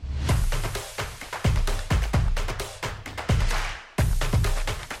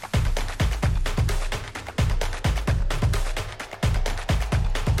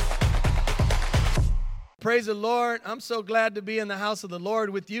praise the Lord. I'm so glad to be in the house of the Lord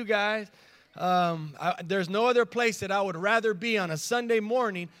with you guys. There's no other place that I would rather be on a Sunday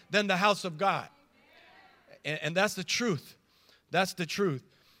morning than the house of God. And that's the truth. That's the truth.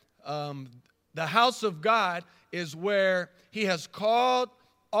 The house of God is where He has called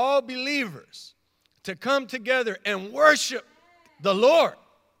all believers to come together and worship the Lord.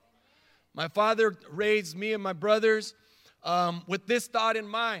 My father raised me and my brothers with this thought in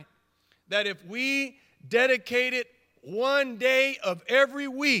mind, that if we dedicated one day of every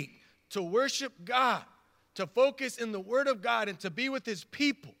week to worship God, to focus in the Word of God and to be with His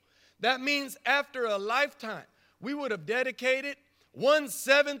people, that means after a lifetime, we would have dedicated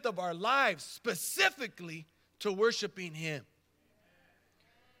 1/7 of our lives specifically to worshiping Him,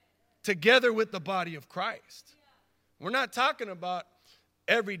 together with the body of Christ. We're not talking about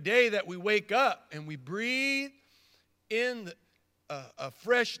every day that we wake up and we breathe in a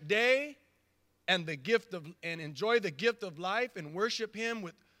fresh day and enjoy the gift of life and worship Him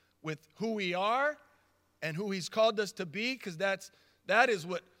with who we are and who He's called us to be, because that is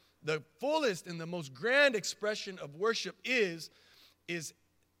what the fullest and the most grand expression of worship is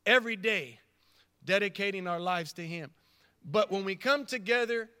every day dedicating our lives to Him. But when we come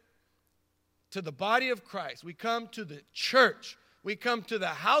together to the body of Christ, we come to the church, we come to the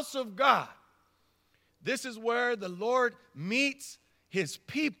house of God, this is where the Lord meets His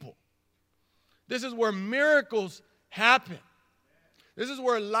people. This is where miracles happen. This is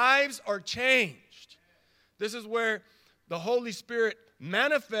where lives are changed. This is where the Holy Spirit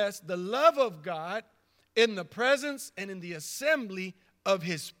manifests the love of God in the presence and in the assembly of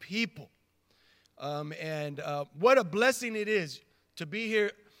His people. What a blessing it is to be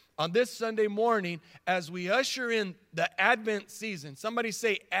here on this Sunday morning as we usher in the Advent season. Somebody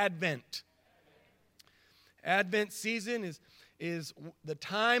say Advent. Advent season is the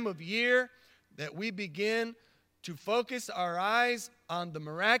time of year that we begin to focus our eyes on the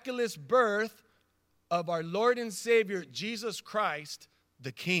miraculous birth of our Lord and Savior, Jesus Christ,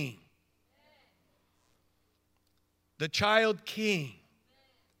 the King. The child King.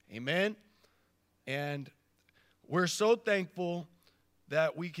 Amen. And we're so thankful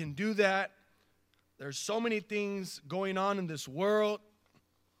that we can do that. There's so many things going on in this world.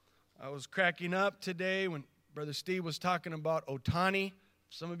 I was cracking up today when Brother Steve was talking about Ohtani.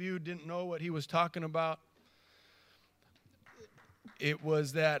 Some of you didn't know what he was talking about. It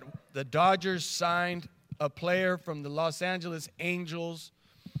was that the Dodgers signed a player from the Los Angeles Angels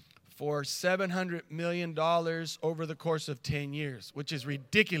for $700 million over the course of 10 years, which is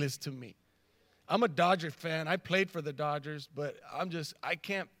ridiculous to me. I'm a Dodger fan. I played for the Dodgers, but I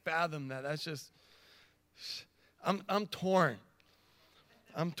can't fathom that. That's just, I'm torn.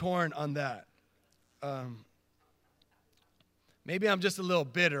 I'm torn on that. Maybe I'm just a little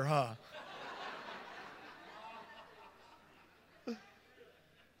bitter, huh?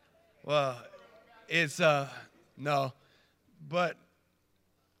 Well, it's, no. But,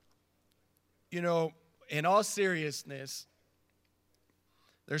 in all seriousness,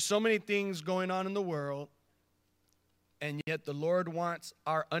 there's so many things going on in the world, and yet the Lord wants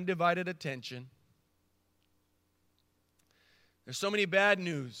our undivided attention. There's so many bad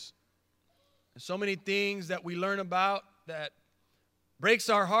news. There's so many things that we learn about that breaks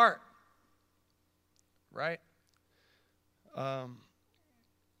our heart, right?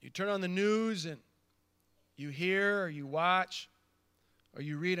 You turn on the news and you hear or you watch or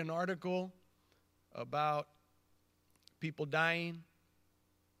you read an article about people dying.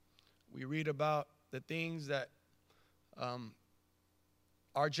 We read about the things that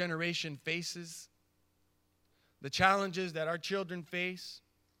our generation faces, the challenges that our children face.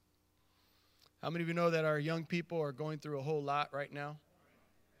 How many of you know that our young people are going through a whole lot right now?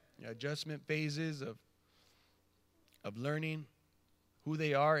 Adjustment phases of learning who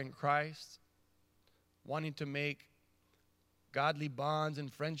they are in Christ, wanting to make godly bonds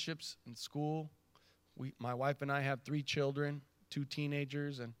and friendships in school. My wife and I have 3 children, 2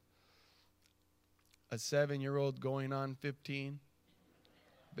 teenagers, and a 7-year-old going on 15,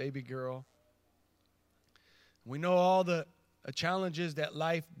 baby girl. We know all the challenges that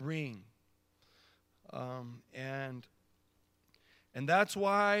life brings. And that's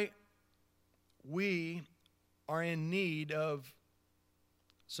why we are in need of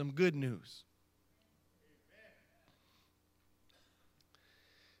some good news.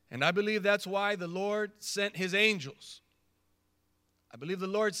 And I believe that's why the Lord sent His angels. I believe the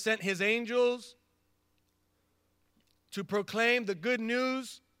Lord sent His angels to proclaim the good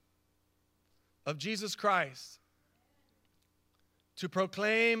news of Jesus Christ, to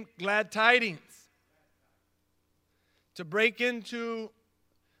proclaim glad tidings, to break into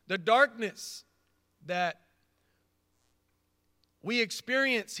the darkness that we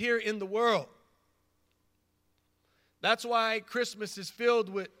experience here in the world. That's why Christmas is filled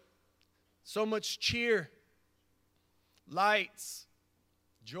with so much cheer, lights,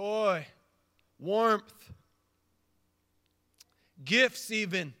 joy, warmth, gifts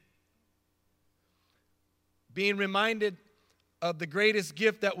even. Being reminded of the greatest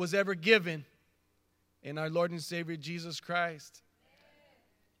gift that was ever given in our Lord and Savior Jesus Christ.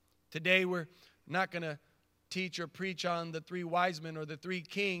 Today we're not going to teach or preach on the three wise men or the three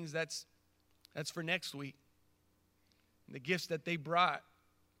kings. That's for next week. The gifts that they brought.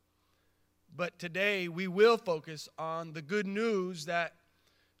 But today we will focus on the good news that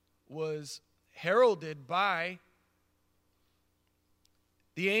was heralded by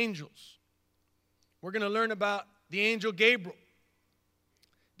the angels. We're going to learn about the angel Gabriel,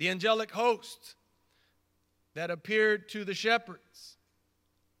 the angelic host that appeared to the shepherds.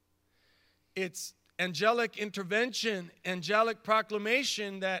 It's angelic intervention, angelic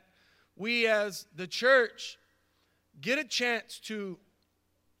proclamation that we as the church get a chance to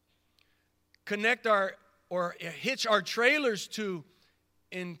connect or hitch our trailers to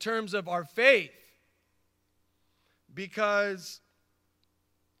in terms of our faith, because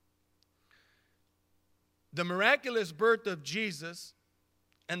the miraculous birth of Jesus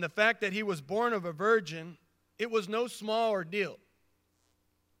and the fact that he was born of a virgin, it was no small ordeal.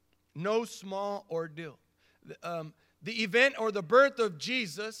 No small ordeal. The event or the birth of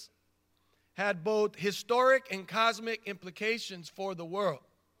Jesus had both historic and cosmic implications for the world.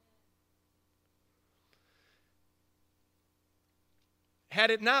 Had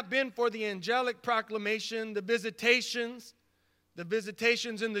it not been for the angelic proclamation, the visitations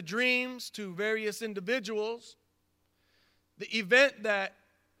in the dreams to various individuals, the event that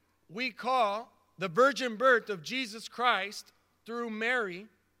we call the virgin birth of Jesus Christ through Mary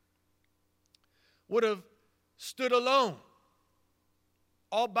would have stood alone,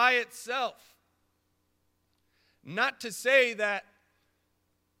 all by itself. Not to say that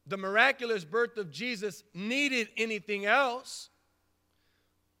the miraculous birth of Jesus needed anything else.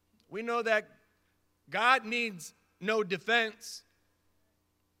 We know that God needs no defense.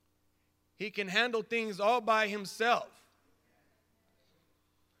 He can handle things all by himself.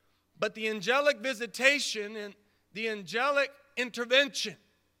 But the angelic visitation and the angelic intervention,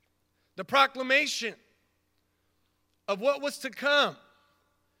 the proclamation of what was to come,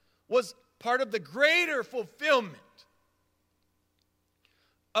 was part of the greater fulfillment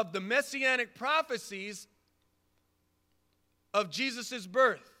of the messianic prophecies of Jesus'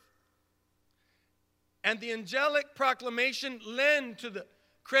 birth. And the angelic proclamation lend to the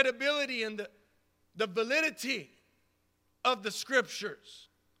credibility and the validity of the scriptures,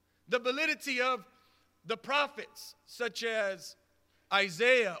 the validity of the prophets, such as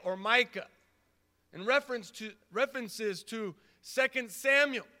Isaiah or Micah, and references to 2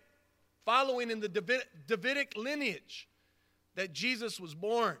 Samuel, following in the Davidic lineage that Jesus was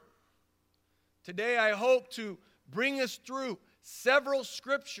born. Today I hope to bring us through several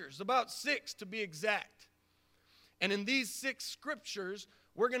scriptures, about 6 to be exact. And in these 6 scriptures,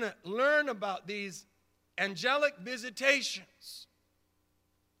 we're going to learn about these angelic visitations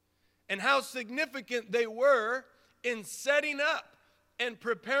and how significant they were in setting up and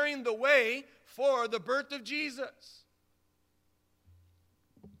preparing the way for the birth of Jesus.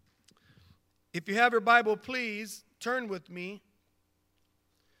 If you have your Bible, please turn with me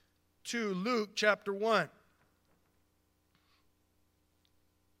to Luke chapter 1.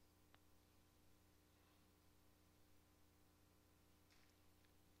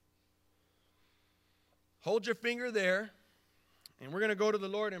 Hold your finger there, and we're going to go to the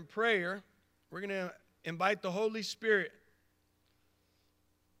Lord in prayer. We're going to invite the Holy Spirit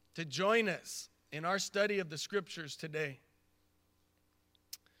to join us in our study of the Scriptures today.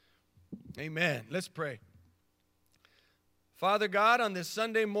 Amen. Let's pray. Father God, on this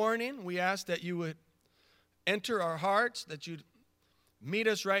Sunday morning, we ask that you would enter our hearts, that you'd meet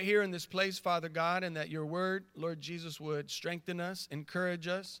us right here in this place, Father God, and that your word, Lord Jesus, would strengthen us, encourage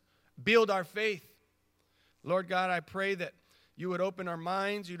us, build our faith. Lord God, I pray that you would open our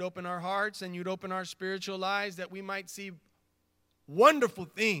minds, you'd open our hearts, and you'd open our spiritual eyes, that we might see wonderful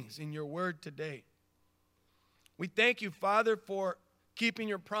things in your word today. We thank you, Father, for keeping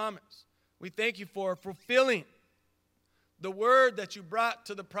your promise. We thank you for fulfilling the word that you brought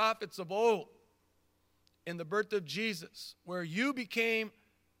to the prophets of old in the birth of Jesus, where you became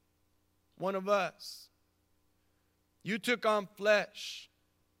one of us. You took on flesh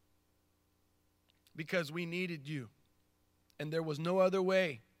because we needed you, and there was no other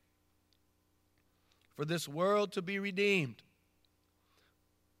way for this world to be redeemed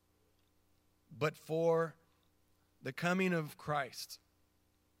but for the coming of Christ,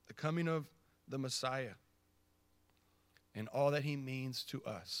 the coming of the Messiah, and all that he means to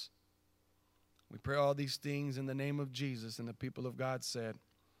us. We pray all these things in the name of Jesus, and the people of God said,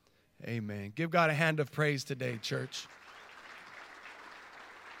 amen. Give God a hand of praise today, church.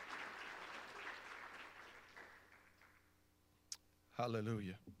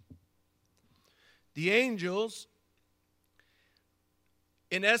 Hallelujah. The angels,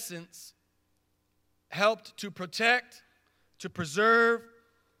 in essence, helped to protect, to preserve,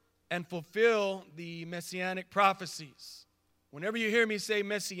 and fulfill the messianic prophecies. Whenever you hear me say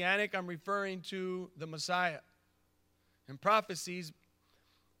messianic, I'm referring to the Messiah. And prophecies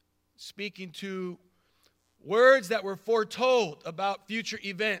speaking to words that were foretold about future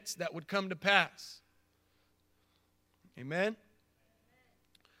events that would come to pass. Amen?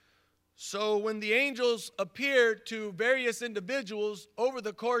 So when the angels appeared to various individuals over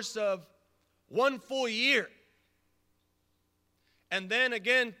the course of 1 full year, and then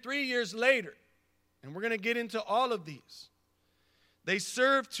again 3 years later, and we're going to get into all of these, they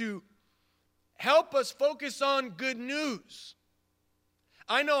serve to help us focus on good news.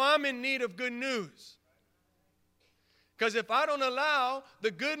 I know I'm in need of good news. Because if I don't allow the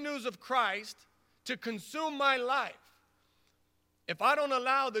good news of Christ to consume my life, if I don't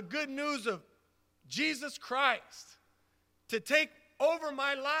allow the good news of Jesus Christ to take over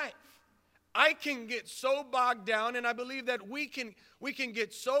my life, I can get so bogged down, and I believe that we can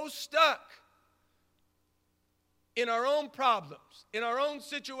get so stuck in our own problems, in our own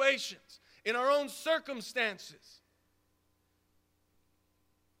situations, in our own circumstances,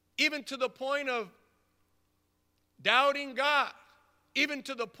 even to the point of doubting God, even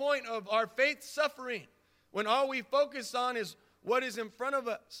to the point of our faith suffering, when all we focus on is what is in front of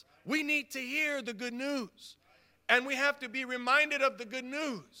us. We need to hear the good news, and we have to be reminded of the good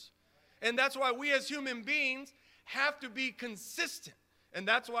news. And that's why we as human beings have to be consistent. And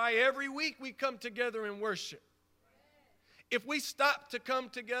that's why every week we come together and worship. If we stop to come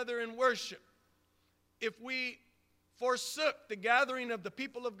together and worship, if we forsook the gathering of the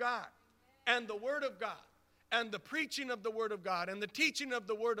people of God and the Word of God and the preaching of the Word of God and the teaching of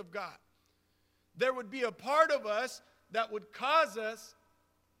the Word of God, there would be a part of us that would cause us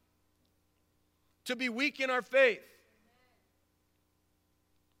to be weak in our faith.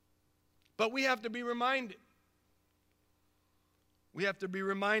 But we have to be reminded. We have to be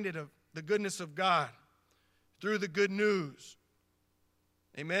reminded of the goodness of God through the good news.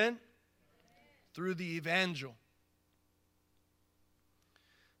 Amen? Through the evangel.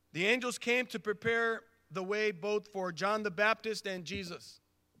 The angels came to prepare the way both for John the Baptist and Jesus.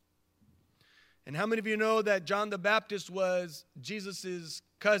 And how many of you know that John the Baptist was Jesus'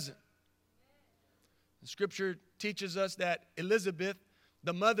 cousin? The scripture teaches us that Elizabeth,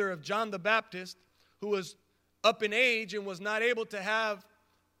 the mother of John the Baptist, who was up in age and was not able to have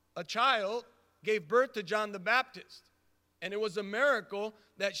a child, gave birth to John the Baptist. And it was a miracle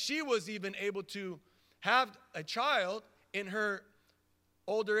that she was even able to have a child in her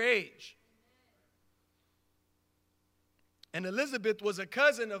older age. And Elizabeth was a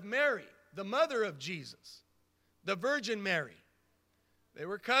cousin of Mary, the mother of Jesus, the Virgin Mary. They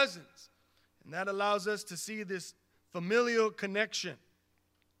were cousins. And that allows us to see this familial connection.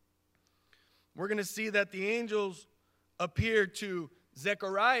 We're going to see that the angels appeared to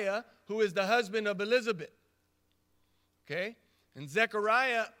Zechariah, who is the husband of Elizabeth. Okay? And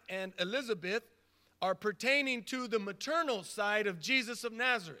Zechariah and Elizabeth are pertaining to the maternal side of Jesus of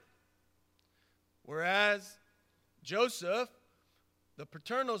Nazareth. Whereas Joseph, the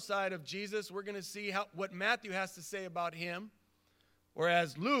paternal side of Jesus, we're going to see what Matthew has to say about him.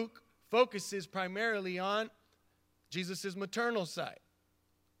 Whereas Luke focuses primarily on Jesus' maternal side.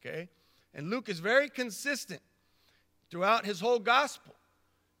 Okay? And Luke is very consistent throughout his whole gospel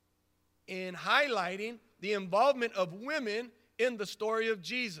in highlighting the involvement of women in the story of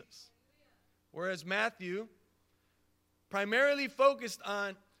Jesus. Whereas Matthew primarily focused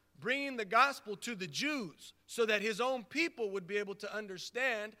on bringing the gospel to the Jews so that his own people would be able to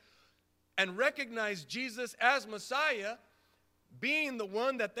understand and recognize Jesus as Messiah, being the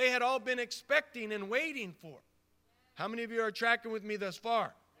one that they had all been expecting and waiting for. How many of you are tracking with me thus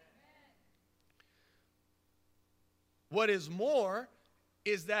far? What is more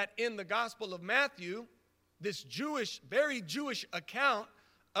is that in the Gospel of Matthew, this very Jewish account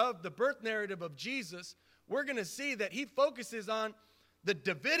of the birth narrative of Jesus, we're going to see that he focuses on the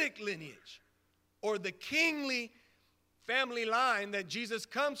Davidic lineage, or the kingly family line that Jesus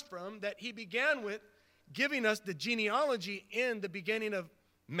comes from, that he began with, giving us the genealogy in the beginning of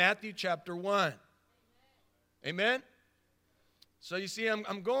Matthew chapter 1. Amen? So you see,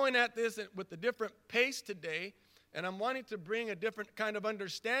 I'm going at this with a different pace today, and I'm wanting to bring a different kind of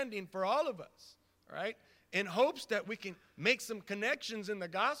understanding for all of us, all right? In hopes that we can make some connections in the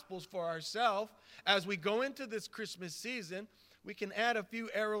Gospels for ourselves as we go into this Christmas season. We can add a few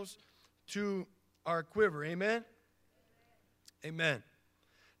arrows to our quiver. Amen? Amen.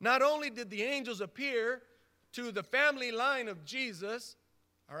 Not only did the angels appear to the family line of Jesus,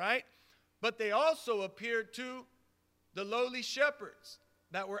 all right, but they also appeared to the lowly shepherds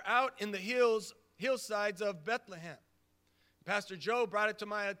that were out in the hillsides of Bethlehem. Pastor Joe brought it to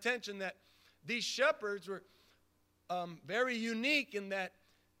my attention that these shepherds were very unique in that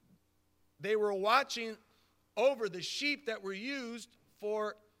they were watching over the sheep that were used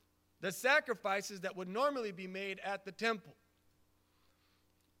for the sacrifices that would normally be made at the temple.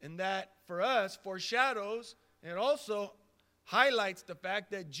 And that, for us, foreshadows and also highlights the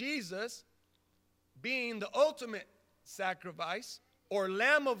fact that Jesus, being the ultimate sacrifice or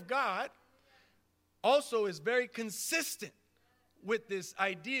Lamb of God, also is very consistent with this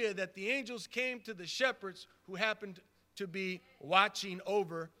idea that the angels came to the shepherds who happened to be watching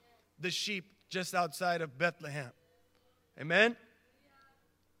over the sheep just outside of Bethlehem. Amen?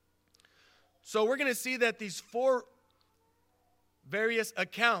 So we're going to see that these four various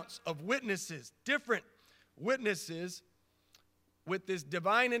accounts of witnesses, different witnesses with this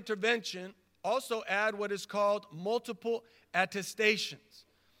divine intervention, also add what is called multiple attestations.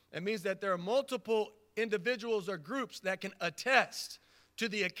 It means that there are multiple individuals or groups that can attest to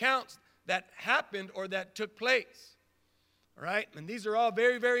the accounts that happened or that took place. All right? And these are all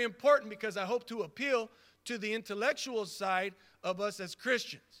very, very important because I hope to appeal to the intellectual side of us as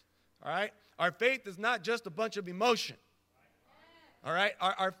Christians. All right? Our faith is not just a bunch of emotion. All right?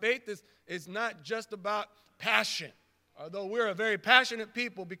 Our faith is not just about passion, although we're a very passionate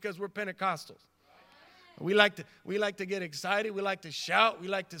people because we're Pentecostals. We like to get excited. We like to shout. We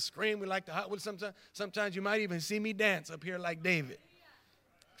like to scream. We like to sometimes you might even see me dance up here like David,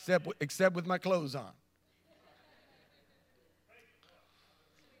 except with my clothes on.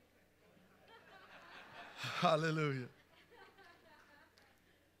 Hallelujah.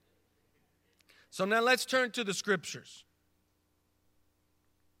 So now let's turn to the scriptures.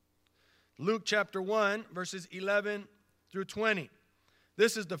 Luke chapter 1, verses 11 through 20.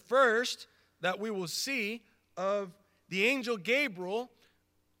 This is the first that we will see of the angel Gabriel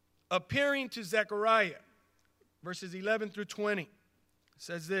appearing to Zechariah. Verses 11 through 20. It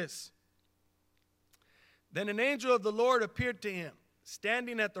says this. Then an angel of the Lord appeared to him,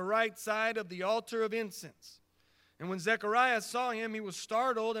 standing at the right side of the altar of incense. And when Zechariah saw him, he was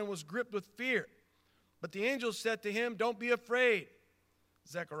startled and was gripped with fear. But the angel said to him, "Don't be afraid,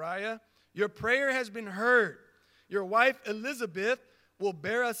 Zechariah. Your prayer has been heard. Your wife Elizabeth will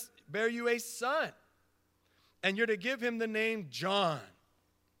bear you a son, and you're to give him the name John.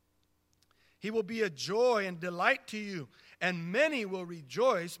 He will be a joy and delight to you, and many will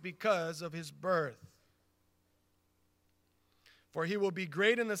rejoice because of his birth. For he will be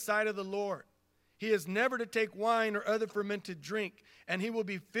great in the sight of the Lord. He is never to take wine or other fermented drink, and he will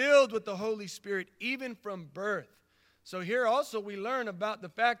be filled with the Holy Spirit even from birth." So here also we learn about the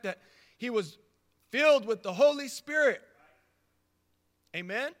fact that he was filled with the Holy Spirit.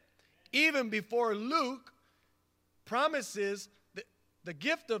 Amen? Even before Luke promises the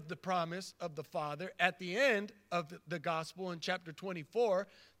gift of the promise of the Father at the end of the gospel in chapter 24,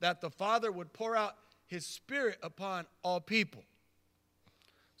 that the Father would pour out his Spirit upon all people.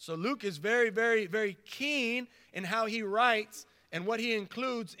 So Luke is very, very, very keen in how he writes and what he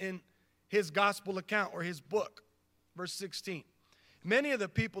includes in his gospel account or his book. Verse 16. Many of the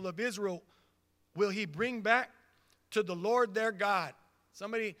people of Israel will he bring back to the Lord their God.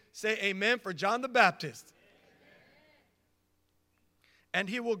 Somebody say amen for John the Baptist. And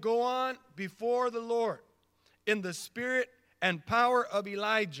he will go on before the Lord in the spirit and power of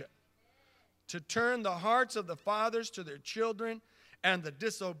Elijah to turn the hearts of the fathers to their children and the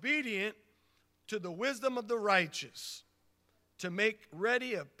disobedient to the wisdom of the righteous, to make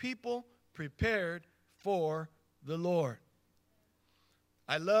ready a people prepared for the Lord.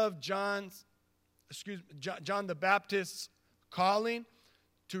 I love John the Baptist's calling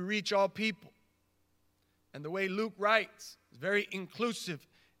to reach all people. And the way Luke writes is very inclusive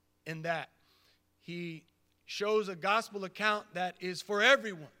in that. He shows a gospel account that is for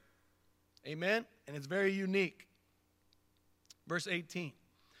everyone. Amen? And it's very unique. Verse 18.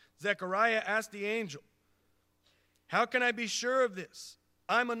 Zechariah asked the angel, "How can I be sure of this?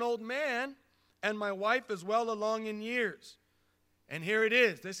 I'm an old man, and my wife is well along in years." And here it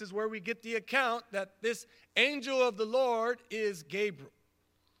is. This is where we get the account that this angel of the Lord is Gabriel.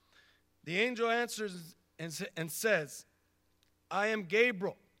 The angel answers and says, I am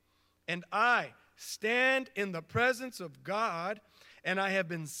Gabriel, and I stand in the presence of God, and I have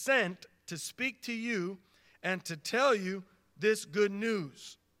been sent to speak to you and to tell you this good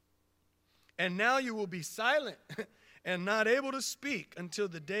news. And now you will be silent and not able to speak until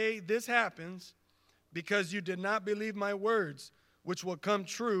the day this happens, because you did not believe my words, which will come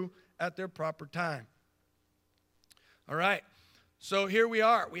true at their proper time. All right, so here we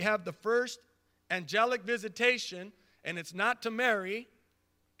are. We have the first angelic visitation, and it's not to Mary,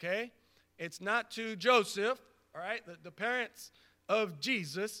 okay? It's not to Joseph, all right, the parents of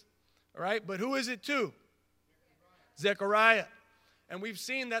Jesus, all right? But who is it to? Zechariah. And we've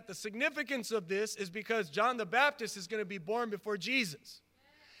seen that the significance of this is because John the Baptist is going to be born before Jesus.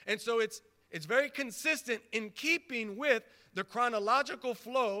 And so it's very consistent in keeping with the chronological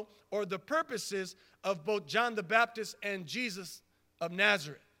flow or the purposes of both John the Baptist and Jesus of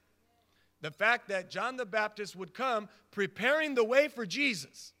Nazareth. The fact that John the Baptist would come preparing the way for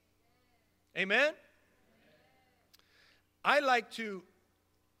Jesus. Amen? I like to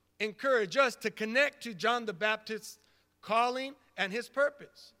encourage us to connect to John the Baptist's calling and his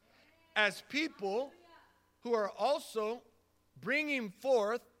purpose as people who are also bringing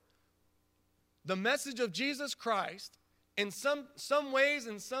forth the message of Jesus Christ in some ways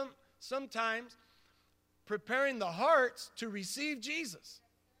and sometimes preparing the hearts to receive Jesus.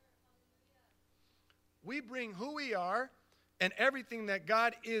 We bring who we are and everything that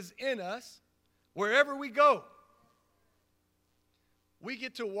God is in us wherever we go. We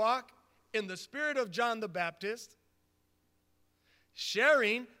get to walk in the spirit of John the Baptist,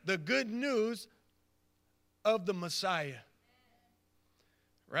 sharing the good news of the Messiah.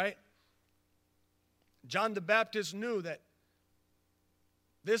 Right? John the Baptist knew that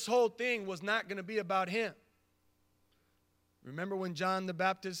this whole thing was not going to be about him. Remember when John the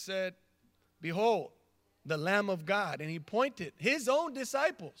Baptist said, "Behold, the Lamb of God," and he pointed his own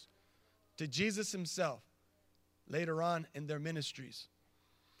disciples to Jesus himself later on in their ministries.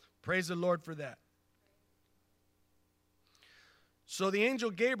 Praise the Lord for that. So the angel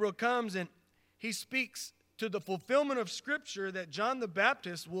Gabriel comes and he speaks to the fulfillment of Scripture that John the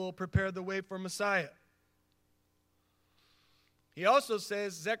Baptist will prepare the way for Messiah. He also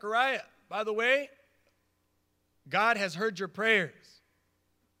says, Zechariah, by the way, God has heard your prayers.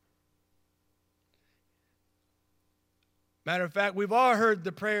 Matter of fact, we've all heard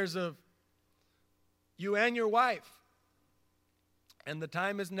the prayers of you and your wife. And the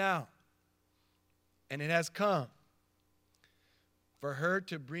time is now. And it has come for her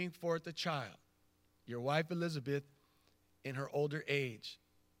to bring forth a child, your wife Elizabeth, in her older age.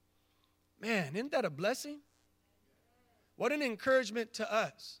 Man, isn't that a blessing? What an encouragement to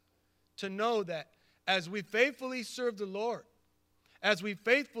us to know that as we faithfully serve the Lord, as we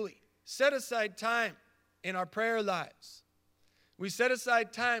faithfully set aside time in our prayer lives, we set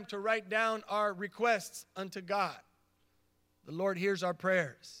aside time to write down our requests unto God, the Lord hears our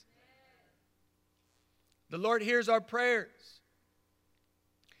prayers. The Lord hears our prayers.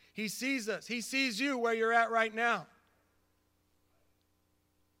 He sees us. He sees you where you're at right now.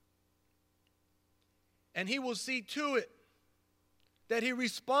 And He will see to it that He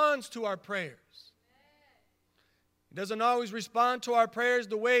responds to our prayers. He doesn't always respond to our prayers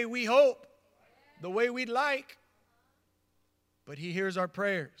the way we hope, the way we'd like, but He hears our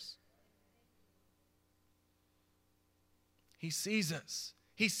prayers. He sees us.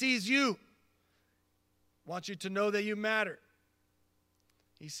 He sees you. Wants you to know that you matter.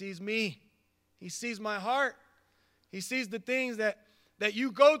 He sees me. He sees my heart. He sees the things that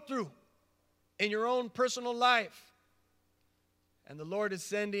you go through in your own personal life. And the Lord is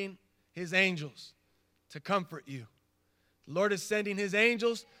sending His angels to comfort you. The Lord is sending His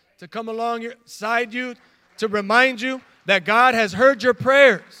angels to come alongside you to remind you that God has heard your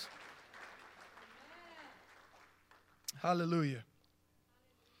prayers. Hallelujah.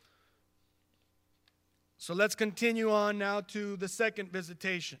 So let's continue on now to the second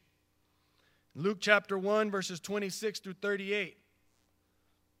visitation. Luke chapter 1, verses 26 through 38.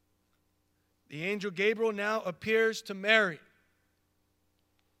 The angel Gabriel now appears to Mary.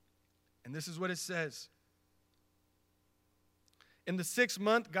 And this is what it says. In the 6th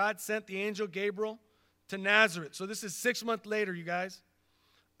month, God sent the angel Gabriel to Nazareth. So this is 6 months later, you guys.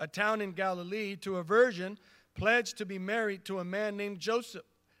 A town in Galilee, to a virgin pledged to be married to a man named Joseph,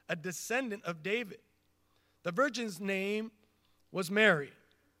 a descendant of David. The virgin's name was Mary.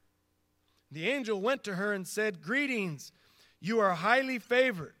 The angel went to her and said, "Greetings, you are highly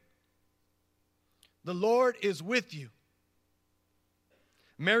favored. The Lord is with you."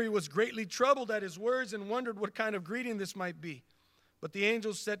 Mary was greatly troubled at his words and wondered what kind of greeting this might be. But the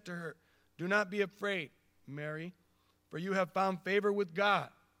angel said to her, "Do not be afraid, Mary, for you have found favor with God.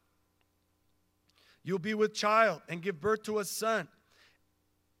 You'll be with child and give birth to a son,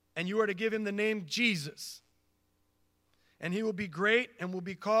 and you are to give him the name Jesus. And he will be great and will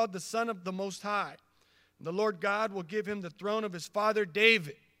be called the Son of the Most High. And the Lord God will give him the throne of his father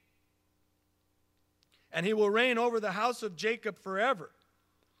David. And he will reign over the house of Jacob forever.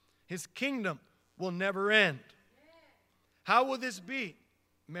 His kingdom will never end. How will this be?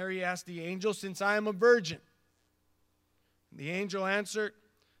 Mary asked the angel, since I am a virgin. The angel answered,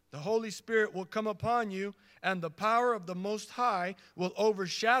 the Holy Spirit will come upon you, and the power of the Most High will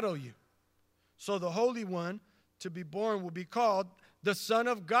overshadow you. So the Holy One to be born will be called the Son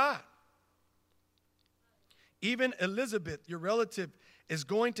of God. Even Elizabeth, your relative, is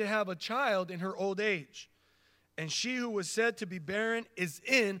going to have a child in her old age. And she who was said to be barren is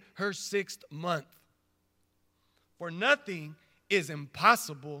in her 6th month. For nothing is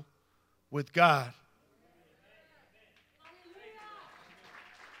impossible with God.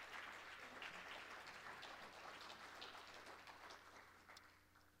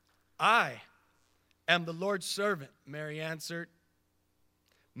 I am the Lord's servant, Mary answered.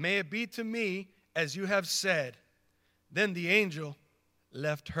 May it be to me as you have said. Then the angel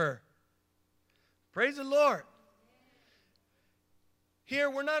left her. Praise the Lord. Here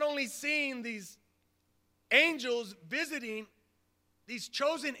we're not only seeing these angels visiting these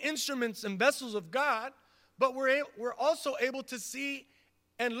chosen instruments and vessels of God, but we're also able to see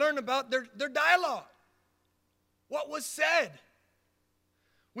and learn about their dialogue. What was said.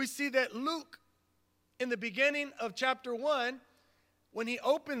 We see that Luke, in the beginning of chapter 1, when he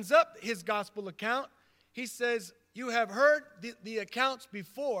opens up his gospel account, he says, you have heard the accounts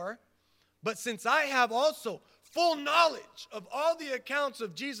before, but since I have also full knowledge of all the accounts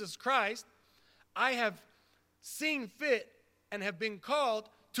of Jesus Christ, I have seen fit and have been called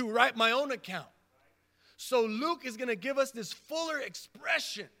to write my own account. So Luke is going to give us this fuller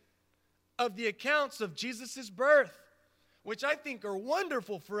expression of the accounts of Jesus' birth, which I think are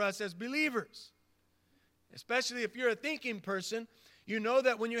wonderful for us as believers. Especially if you're a thinking person, you know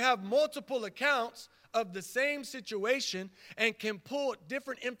that when you have multiple accounts of the same situation and can pull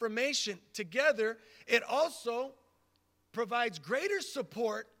different information together, it also provides greater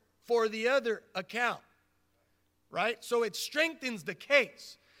support for the other account, right? So it strengthens the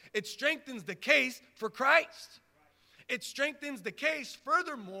case. It strengthens the case for Christ. It strengthens the case,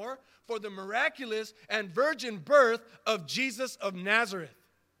 furthermore, for the miraculous and virgin birth of Jesus of Nazareth.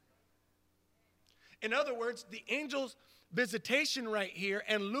 In other words, the angel's visitation right here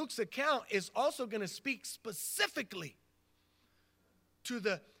and Luke's account is also going to speak specifically to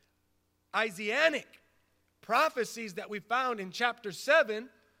the Isaianic prophecies that we found in chapter 7,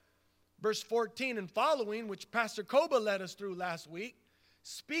 verse 14 and following, which Pastor Koba led us through last week,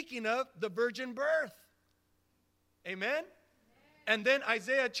 speaking of the virgin birth. Amen? And then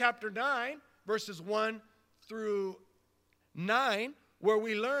Isaiah chapter 9, verses 1 through 9, where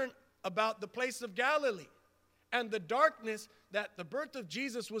we learn about the place of Galilee and the darkness that the birth of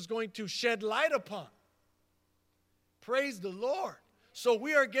Jesus was going to shed light upon. Praise the Lord. So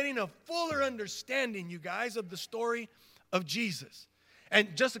we are getting a fuller understanding, you guys, of the story of Jesus.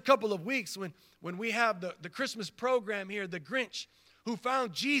 And just a couple of weeks when we have the Christmas program here, The Grinch Who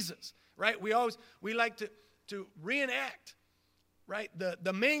Found Jesus, right? We like to reenact, right?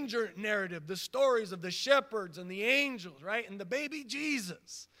 The manger narrative, the stories of the shepherds and the angels, right? And the baby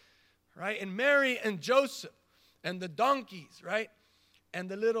Jesus, right? And Mary and Joseph and the donkeys, right? And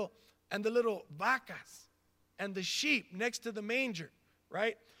the little vacas and the sheep next to the manger,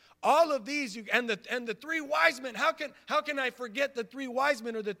 right? All of these, and the three wise men. How can I forget the three wise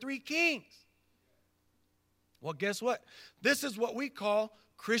men or the three kings? Well, guess what? This is what we call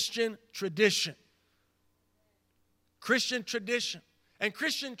Christian tradition. Christian tradition. And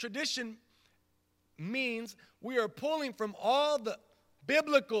Christian tradition means we are pulling from all the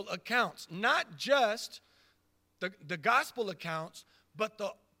biblical accounts, not just the gospel accounts, but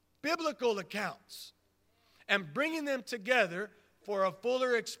the biblical accounts, and bringing them together for a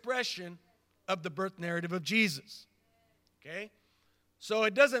fuller expression of the birth narrative of Jesus. Okay? So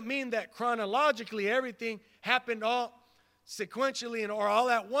it doesn't mean that chronologically everything happened all sequentially or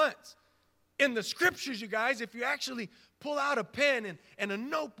all at once. In the scriptures, you guys, if you actually pull out a pen and a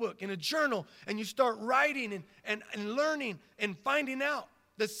notebook and a journal and you start writing and learning and finding out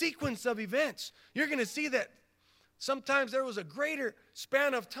the sequence of events, you're going to see that sometimes there was a greater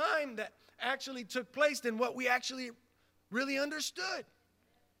span of time that actually took place than what we actually really understood.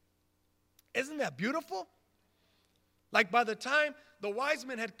 Isn't that beautiful? Like by the time the wise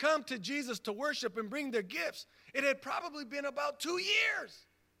men had come to Jesus to worship and bring their gifts, it had probably been about 2 years.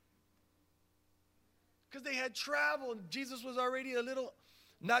 because they had traveled. Jesus was already a little,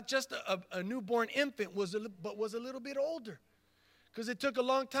 not just a newborn infant, but was a little bit older, because it took a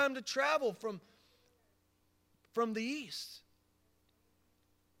long time to travel from the east.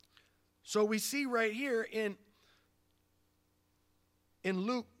 So we see right here in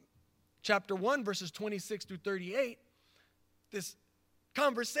Luke chapter 1, verses 26 through 38, this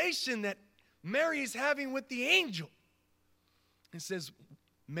conversation that Mary is having with the angel. It says,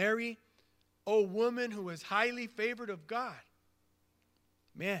 Mary, O woman who is highly favored of God.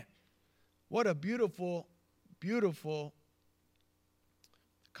 Man, what a beautiful, beautiful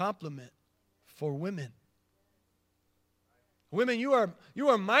compliment for women. Women, you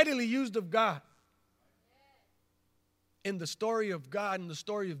are mightily used of God in the story of God and the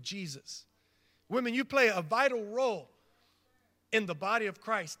story of Jesus. Women, you play a vital role in the body of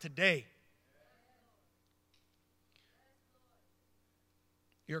Christ today.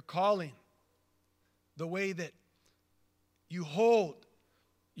 Your calling, the way that you hold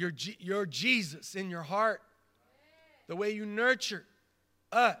your Jesus in your heart, the way you nurture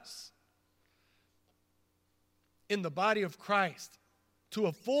us in the body of Christ to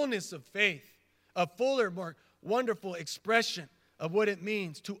a fullness of faith, a fuller, more wonderful expression of what it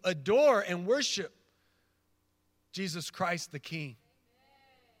means to adore and worship Jesus Christ the King.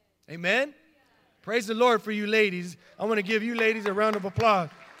 Amen? Praise the Lord for you ladies. I want to give you ladies a round of applause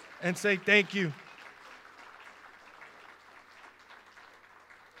and say thank you.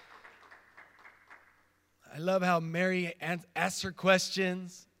 I love how Mary asks her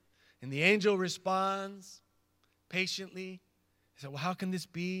questions and the angel responds patiently. He said, well, how can this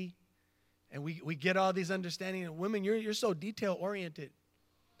be? And we get all these understanding. And women, you're so detail-oriented.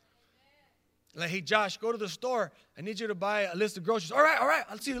 Like, hey, Josh, go to the store. I need you to buy a list of groceries. All right,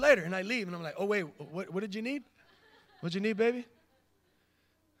 I'll see you later. And I leave, and I'm like, oh, wait, what did you need? What'd you need, baby?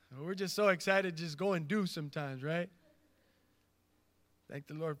 We're just so excited to just go and do sometimes, right? Thank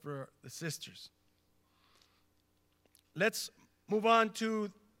the Lord for the sisters. Let's move on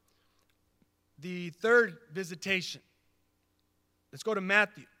to the third visitation. Let's go to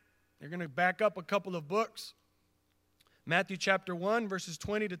Matthew. You're going to back up a couple of books. Matthew chapter 1, verses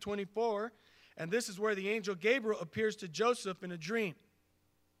 20 to 24. And this is where the angel Gabriel appears to Joseph in a dream.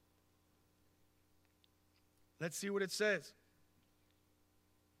 Let's see what it says.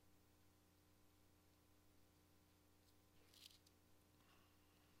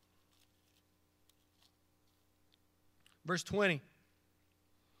 Verse 20.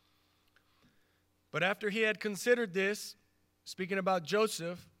 But after he had considered this, speaking about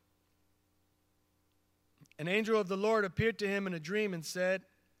Joseph, an angel of the Lord appeared to him in a dream and said,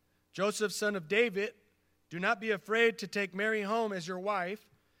 Joseph, son of David, do not be afraid to take Mary home as your wife,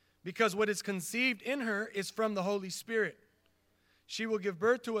 because what is conceived in her is from the Holy Spirit. She will give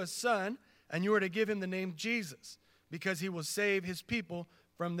birth to a son, and you are to give him the name Jesus, because he will save his people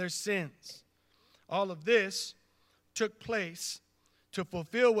from their sins. All of this took place to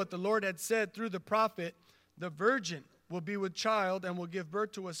fulfill what the Lord had said through the prophet, the virgin will be with child and will give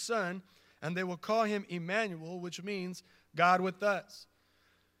birth to a son, and they will call him Emmanuel, which means God with us.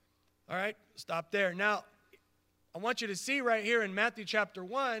 All right, stop there. Now, I want you to see right here in Matthew chapter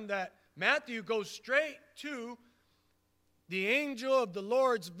 1 that Matthew goes straight to the angel of the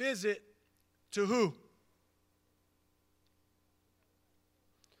Lord's visit to who?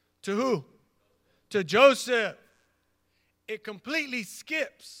 To who? To Joseph. It completely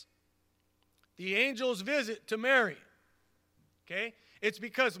skips the angel's visit to Mary. Okay? It's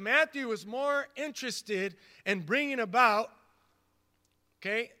because Matthew is more interested in bringing about,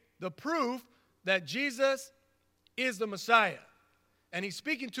 okay, the proof that Jesus is the Messiah. And he's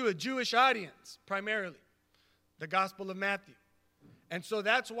speaking to a Jewish audience, primarily, the Gospel of Matthew. And so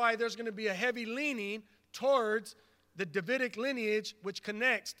that's why there's going to be a heavy leaning towards the Davidic lineage, which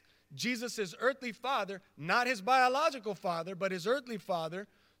connects Jesus' earthly father, not his biological father, but his earthly father,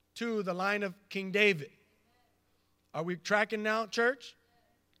 to the line of King David. Are we tracking now, church?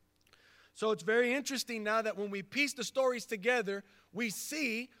 So it's very interesting now that when we piece the stories together, we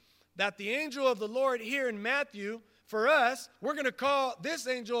see that the angel of the Lord here in Matthew, for us, we're going to call this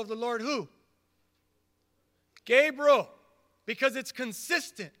angel of the Lord who? Gabriel, because it's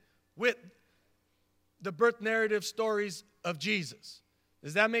consistent with the birth narrative stories of Jesus.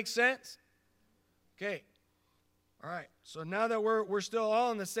 Does that make sense? Okay. All right. So now that we're still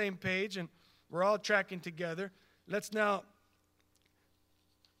all on the same page and we're all tracking together, let's now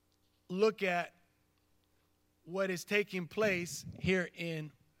look at what is taking place here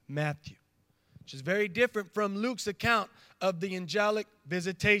in Matthew, which is very different from Luke's account of the angelic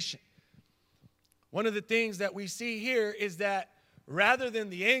visitation. One of the things that we see here is that rather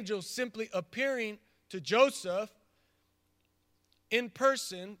than the angel simply appearing to Joseph in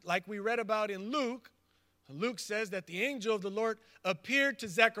person, like we read about in Luke. Luke says that the angel of the Lord appeared to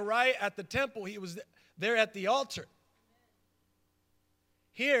Zechariah at the temple. He was there at the altar.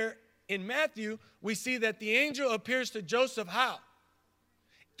 Here in Matthew, we see that the angel appears to Joseph how?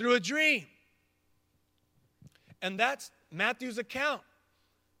 Through a dream. And that's Matthew's account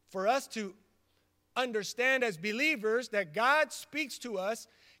for us to understand as believers that God speaks to us,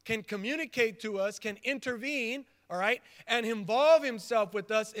 can communicate to us, can intervene, all right, and involve himself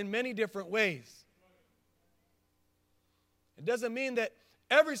with us in many different ways. It doesn't mean that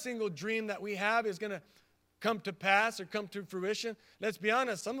every single dream that we have is going to come to pass or come to fruition. Let's be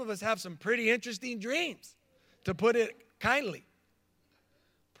honest, some of us have some pretty interesting dreams, to put it kindly.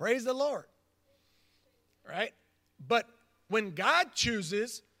 Praise the Lord. Right? But when God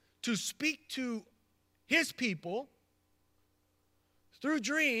chooses to speak to his people through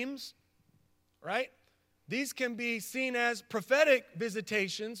dreams, right? These can be seen as prophetic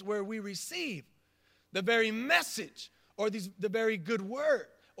visitations where we receive the very message or the very good word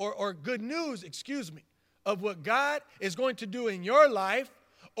or good news, of what God is going to do in your life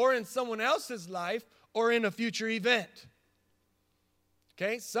or in someone else's life or in a future event.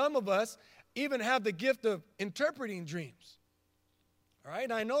 Okay? Some of us even have the gift of interpreting dreams. All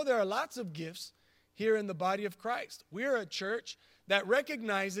right? I know there are lots of gifts here in the body of Christ. We're a church that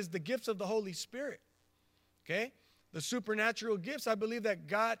recognizes the gifts of the Holy Spirit. Okay? The supernatural gifts. I believe that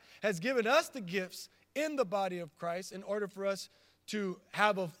God has given us the gifts in the body of Christ in order for us to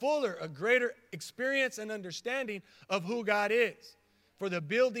have a greater experience and understanding of who God is, for the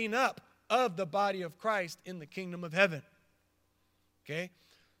building up of the body of Christ in the kingdom of heaven. Okay?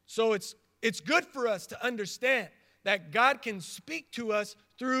 So it's good for us to understand that God can speak to us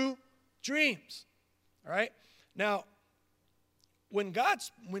through dreams. All right? Now, when God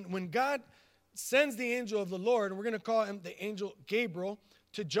sends the angel of the Lord, and we're going to call him the angel Gabriel,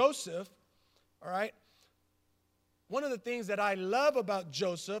 to Joseph, all right, one of the things that I love about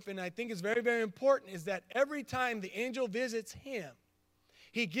Joseph, and I think is very, very important, is that every time the angel visits him,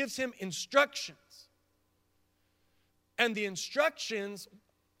 he gives him instructions. And the instructions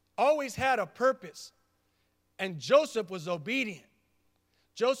always had a purpose. And Joseph was obedient.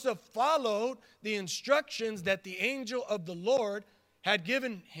 Joseph followed the instructions that the angel of the Lord had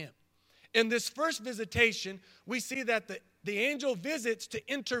given him. In this first visitation, we see that the angel visits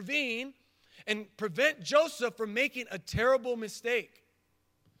to intervene and prevent Joseph from making a terrible mistake.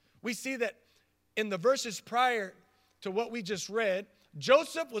 We see that in the verses prior to what we just read,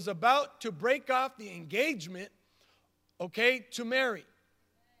 Joseph was about to break off the engagement, okay, to Mary.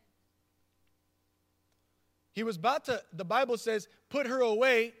 He was about to, the Bible says, put her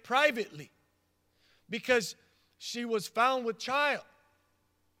away privately because she was found with child.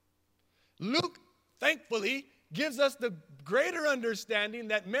 Luke, thankfully, gives us the greater understanding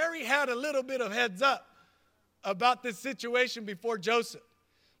that Mary had a little bit of heads up about this situation before Joseph.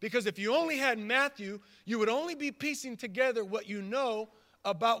 Because if you only had Matthew, you would only be piecing together what you know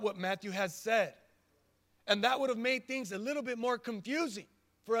about what Matthew has said. And that would have made things a little bit more confusing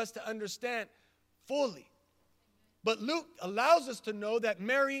for us to understand fully. But Luke allows us to know that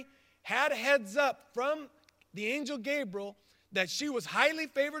Mary had a heads up from the angel Gabriel that she was highly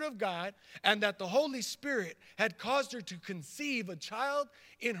favored of God and that the Holy Spirit had caused her to conceive a child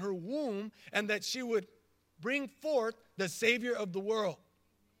in her womb and that she would bring forth the Savior of the world.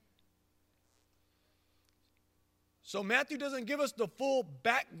 So Matthew doesn't give us the full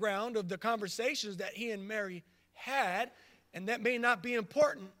background of the conversations that he and Mary had, and that may not be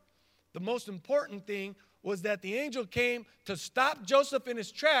important. The most important thing was that the angel came to stop Joseph in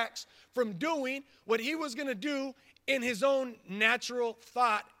his tracks from doing what he was going to do in his own natural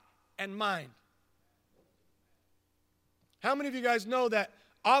thought and mind. How many of you guys know that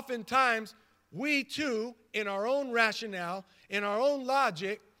oftentimes we too, in our own rationale, in our own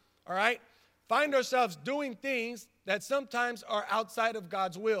logic, all right, find ourselves doing things that sometimes are outside of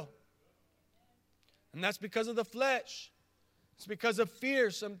God's will? And that's because of the flesh. It's because of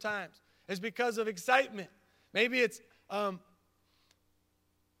fear sometimes. It's because of excitement. Maybe it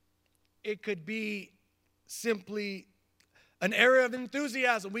could be simply an area of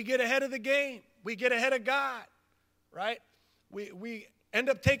enthusiasm. We get ahead of the game. We get ahead of God, right? We end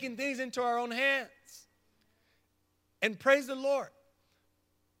up taking things into our own hands. And praise the Lord.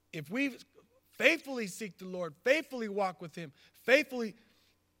 If we faithfully seek the Lord, faithfully walk with him, faithfully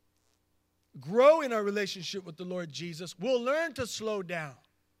grow in our relationship with the Lord Jesus, we'll learn to slow down.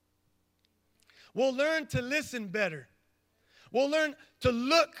 We'll learn to listen better. We'll learn to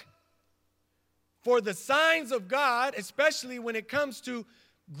look for the signs of God, especially when it comes to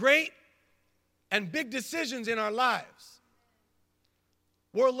great and big decisions in our lives,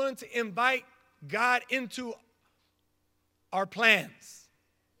 we're learning to invite God into our plans,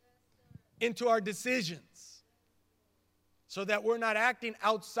 into our decisions, so that we're not acting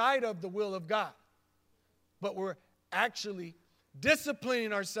outside of the will of God, but we're actually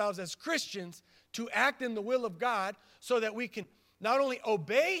disciplining ourselves as Christians to act in the will of God so that we can not only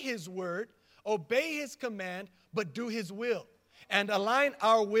obey His word, obey His command, but do His will and align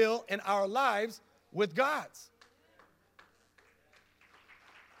our will and our lives with God's.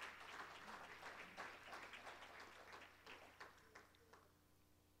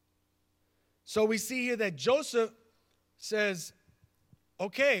 So we see here that Joseph says,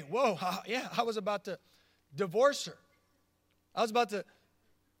 okay, whoa, yeah, I was about to divorce her. I was about to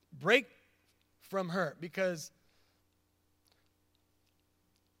break from her because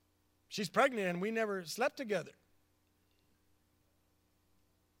she's pregnant and we never slept together.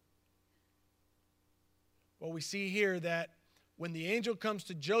 Well, we see here that when the angel comes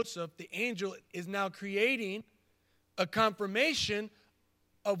to Joseph, the angel is now creating a confirmation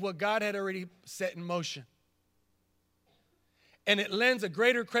of what God had already set in motion. And it lends a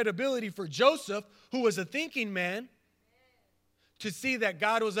greater credibility for Joseph, who was a thinking man, to see that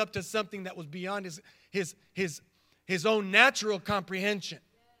God was up to something that was beyond his own natural comprehension.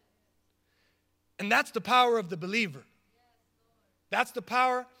 And that's the power of the believer. That's the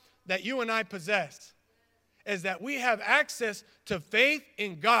power that you and I possess, is that we have access to faith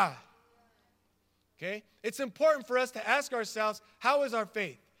in God. Okay? It's important for us to ask ourselves, how is our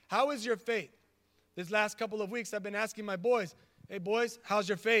faith? How is your faith? This last couple of weeks, I've been asking my boys, hey, boys, how's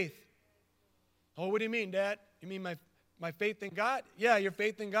your faith? Oh, what do you mean, Dad? You mean my faith in God? Yeah, your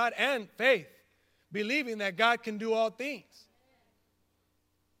faith in God and faith, believing that God can do all things.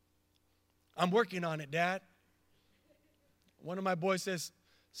 I'm working on it, Dad. One of my boys says,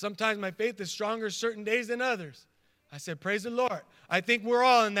 sometimes my faith is stronger certain days than others. I said, praise the Lord. I think we're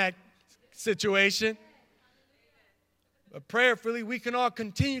all in that situation. But prayerfully, we can all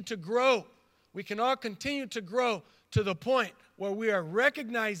continue to grow. We can all continue to grow to the point where we are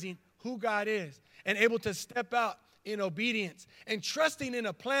recognizing who God is and able to step out in obedience and trusting in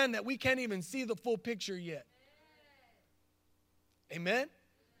a plan that we can't even see the full picture yet. Amen?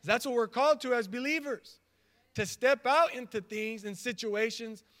 That's what we're called to as believers, to step out into things and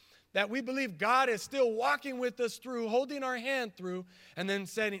situations that we believe God is still walking with us through, holding our hand through, and then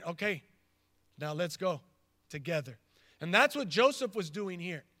saying, okay, now let's go together. And that's what Joseph was doing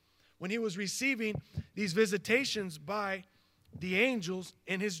here when he was receiving these visitations by the angels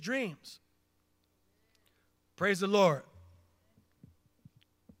in his dreams. Praise the Lord.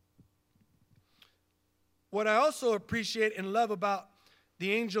 What I also appreciate and love about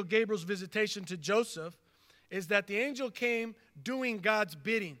the angel Gabriel's visitation to Joseph is that the angel came doing God's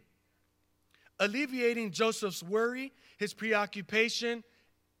bidding, alleviating Joseph's worry, his preoccupation,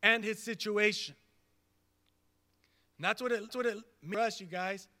 and his situation. And that's what it means for us, you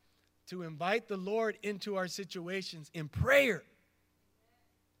guys, to invite the Lord into our situations in prayer.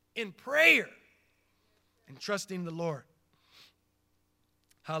 In prayer. And trusting the Lord.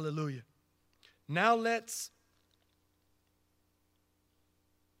 Hallelujah. Now let's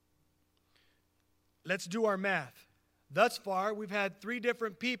do our math. Thus far, we've had 3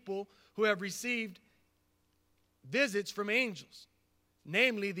 different people who have received visits from angels.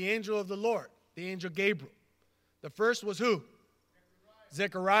 Namely, the angel of the Lord, the angel Gabriel. The first was who?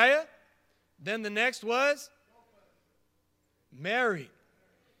 Zechariah. Then the next was Mary.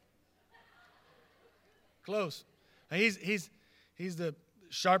 Close. He's the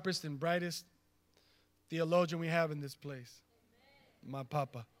sharpest and brightest theologian we have in this place. My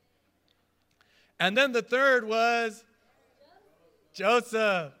papa. And then the third was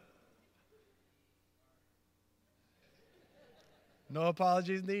Joseph. No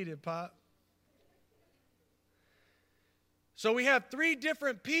apologies needed, Pop. So we have 3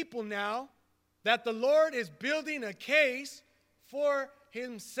 different people now that the Lord is building a case for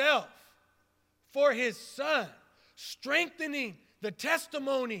himself, for his son, strengthening the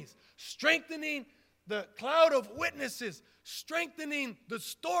testimonies, strengthening the cloud of witnesses, strengthening the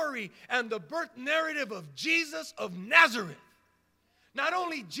story and the birth narrative of Jesus of Nazareth. Not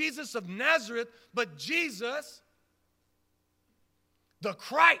only Jesus of Nazareth, but Jesus, the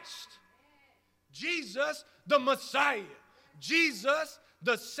Christ, Jesus, the Messiah, Jesus,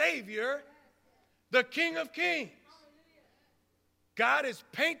 the Savior, the King of Kings. God is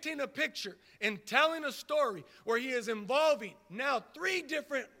painting a picture and telling a story where he is involving now 3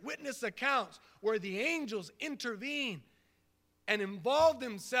 different witness accounts where the angels intervene and involve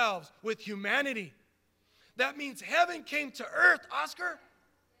themselves with humanity. That means heaven came to earth, Oscar.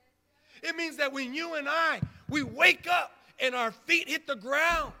 It means that when you and we wake up and our feet hit the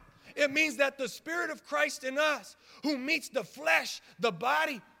ground, it means that the Spirit of Christ in us, who meets the flesh, the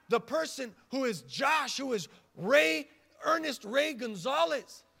body, the person who is Josh, who is Ernest Ray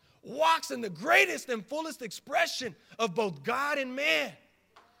Gonzalez, walks in the greatest and fullest expression of both God and man.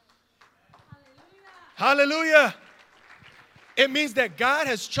 Hallelujah. Hallelujah. It means that God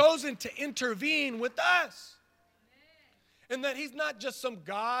has chosen to intervene with us. And that he's not just some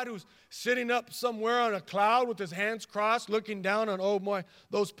God who's sitting up somewhere on a cloud with his hands crossed, looking down on, oh my,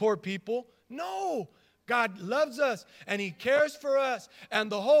 those poor people. No, God loves us and he cares for us.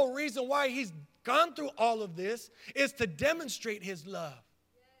 And the whole reason why he's gone through all of this is to demonstrate his love.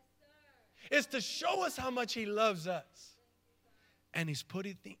 It's to show us how much he loves us. And he's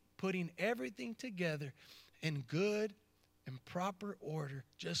putting everything together in good and proper order,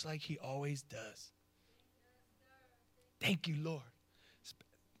 just like he always does. Thank you, Lord.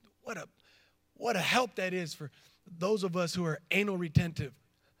 What a help that is for those of us who are anal retentive.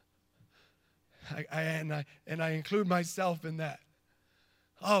 I include myself in that.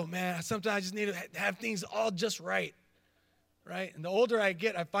 Oh, man, sometimes I just need to have things all just right. Right? And the older I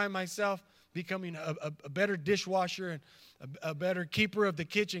get, I find myself becoming a better dishwasher and a better keeper of the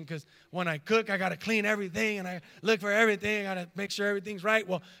kitchen, because when I cook, I got to clean everything and I look for everything. I got to make sure everything's right.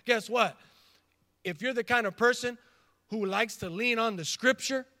 Well, guess what? If you're the kind of person who likes to lean on the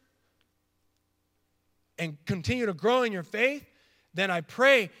Scripture and continue to grow in your faith, then I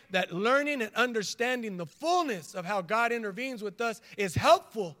pray that learning and understanding the fullness of how God intervenes with us is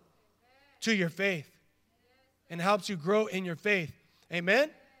helpful to your faith and helps you grow in your faith.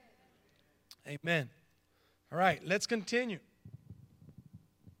 Amen? Amen. All right, let's continue.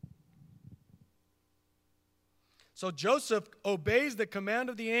 So Joseph obeys the command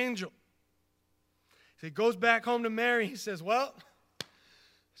of the angel. So he goes back home to Mary. He says, well,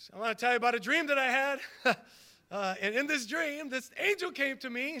 I want to tell you about a dream that I had. And in this dream, this angel came to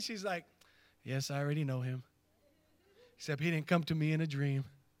me. And she's like, yes, I already know him. Except he didn't come to me in a dream.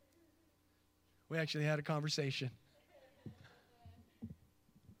 We actually had a conversation.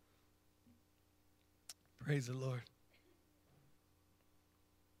 Praise the Lord.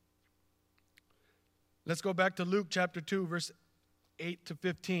 Let's go back to Luke chapter 2, verse 8 to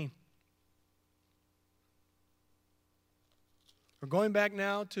 15. We're going back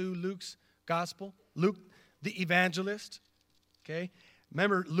now to Luke's gospel. Luke, the evangelist. Okay?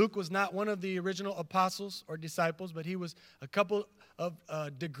 Remember, Luke was not one of the original apostles or disciples, but he was a couple of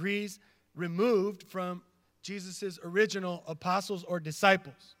degrees removed from Jesus' original apostles or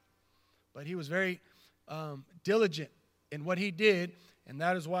disciples. But he was very diligent in what he did, and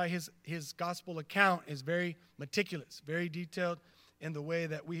that is why his gospel account is very meticulous, very detailed in the way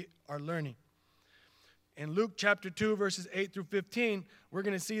that we are learning. In Luke chapter 2, verses 8 through 15, we're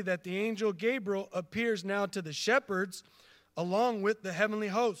going to see that the angel Gabriel appears now to the shepherds along with the heavenly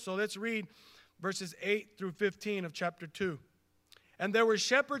host. So let's read verses 8 through 15 of chapter 2. And there were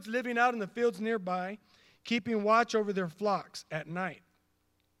shepherds living out in the fields nearby, keeping watch over their flocks at night.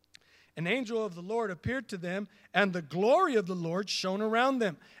 An angel of the Lord appeared to them, and the glory of the Lord shone around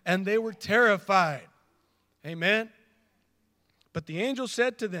them, and they were terrified. Amen. But the angel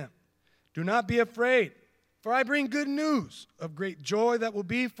said to them, do not be afraid, for I bring good news of great joy that will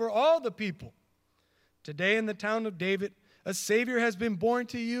be for all the people. Today in the town of David, a Savior has been born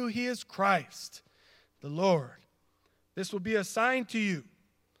to you. He is Christ, the Lord. This will be a sign to you.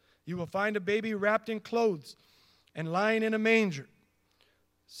 You will find a baby wrapped in clothes and lying in a manger.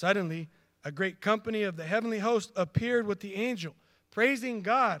 Suddenly, a great company of the heavenly host appeared with the angel, praising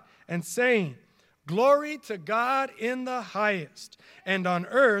God and saying, glory to God in the highest, and on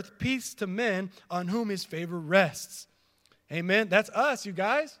earth peace to men on whom his favor rests. Amen. That's us, you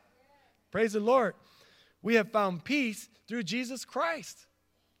guys. Praise the Lord. We have found peace through Jesus Christ.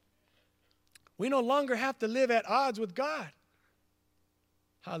 We no longer have to live at odds with God.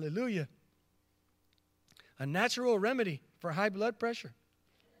 Hallelujah. A natural remedy for high blood pressure.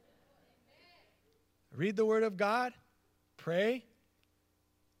 Read the Word of God, pray,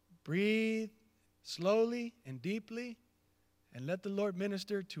 breathe slowly and deeply, and let the Lord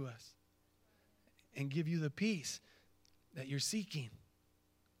minister to us and give you the peace that you're seeking.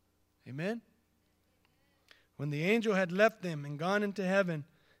 Amen? When the angel had left them and gone into heaven,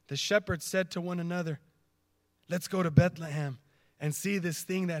 the shepherds said to one another, let's go to Bethlehem and see this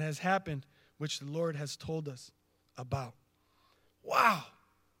thing that has happened, which the Lord has told us about. Wow!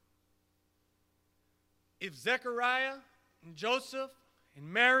 If Zechariah and Joseph and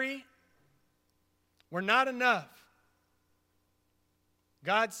Mary were not enough,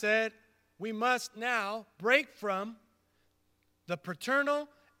 God said, we must now break from the paternal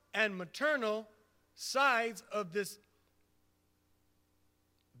and maternal sides of this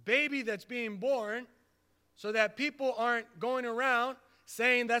baby that's being born, so that people aren't going around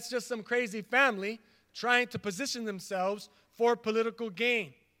saying that's just some crazy family trying to position themselves for political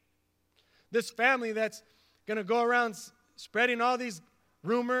gain. This family that's going to go around spreading all these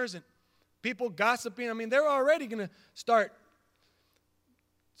rumors and people gossiping. I mean, they're already going to start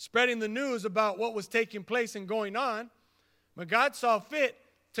spreading the news about what was taking place and going on. But God saw fit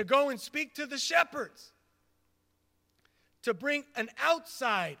to go and speak to the shepherds, to bring an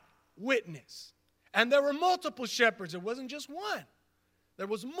outside witness. And there were multiple shepherds. It wasn't just one. There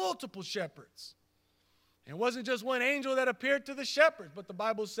was multiple shepherds. It wasn't just one angel that appeared to the shepherds, but the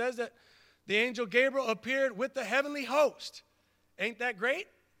Bible says that the angel Gabriel appeared with the heavenly host. Ain't that great?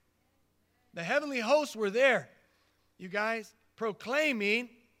 The heavenly hosts were there, you guys, proclaiming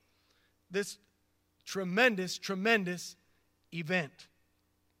this tremendous, tremendous event.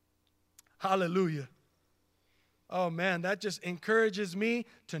 Hallelujah. Oh, man, that just encourages me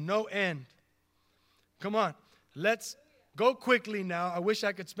to no end. Come on, let's go quickly now. I wish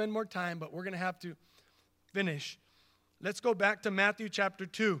I could spend more time, but we're going to have to finish. Let's go back to Matthew chapter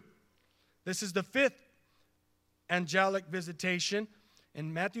 2. This is the 5th angelic visitation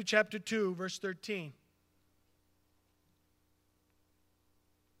in Matthew chapter 2, verse 13.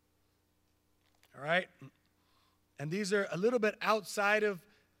 All right? And these are a little bit outside of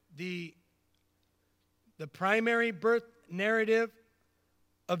the primary birth narrative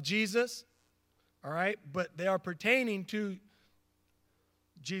of Jesus. All right? But they are pertaining to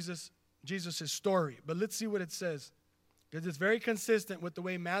Jesus' story. But let's see what it says, because it's very consistent with the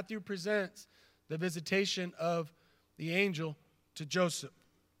way Matthew presents the visitation of the angel to Joseph.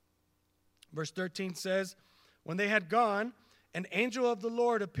 Verse 13 says, when they had gone, an angel of the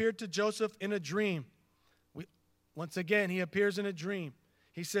Lord appeared to Joseph in a dream. Once again, he appears in a dream.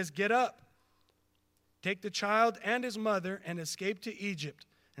 He says, get up, take the child and his mother, and escape to Egypt,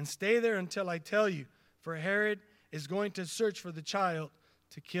 and stay there until I tell you, for Herod is going to search for the child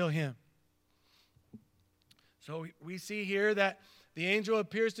to kill him. So we see here that the angel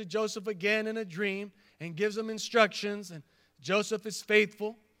appears to Joseph again in a dream and gives him instructions, and Joseph is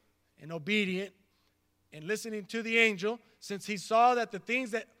faithful and obedient and listening to the angel, since he saw that the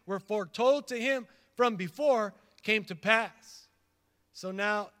things that were foretold to him from before came to pass. So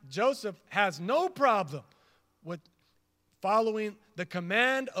now Joseph has no problem with following the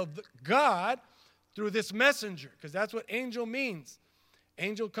command of God through this messenger, because that's what angel means.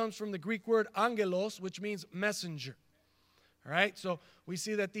 Angel comes from the Greek word angelos, which means messenger. All right, so we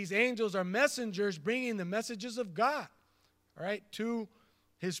see that these angels are messengers bringing the messages of God, all right, to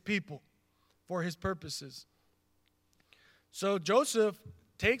his people for his purposes. So Joseph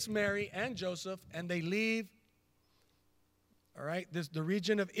takes Mary and Joseph, and they leave, all right, the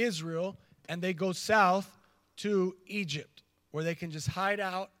region of Israel, and they go south to Egypt, where they can just hide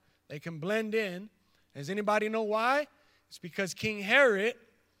out, they can blend in. Does anybody know why? It's because King Herod,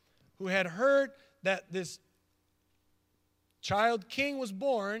 who had heard that this child king was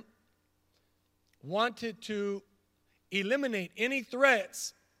born, wanted to eliminate any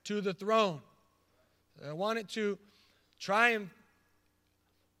threats to the throne. They wanted to try and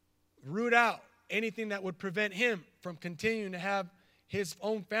root out anything that would prevent him from continuing to have his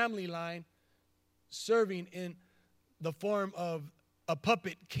own family line serving in the form of a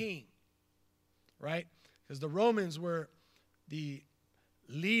puppet king, right? Because the Romans were the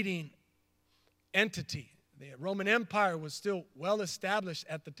leading entity. The Roman Empire was still well established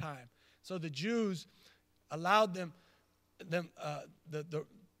at the time. So the Jews allowed the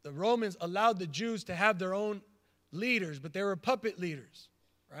Romans allowed the Jews to have their own leaders, but they were puppet leaders,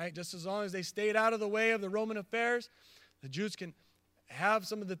 right? Just as long as they stayed out of the way of the Roman affairs, the Jews can have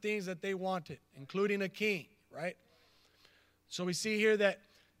some of the things that they wanted, including a king, right? So we see here that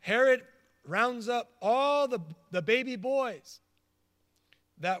Herod rounds up all the baby boys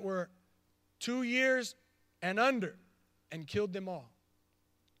that were 2 years and under and killed them all.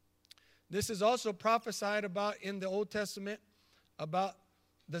 This is also prophesied about in the Old Testament about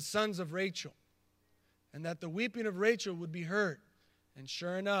the sons of Rachel, and that the weeping of Rachel would be heard. And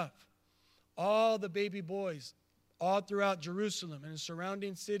sure enough, all the baby boys all throughout Jerusalem and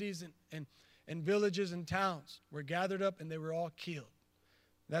surrounding cities and villages and towns were gathered up, and they were all killed.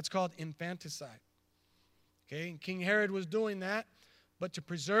 That's called infanticide. Okay, and King Herod was doing that, but to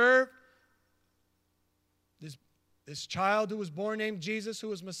preserve this child who was born named Jesus, who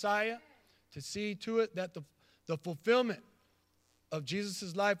was Messiah, to see to it that the fulfillment of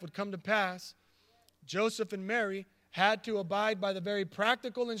Jesus' life would come to pass, Joseph and Mary had to abide by the very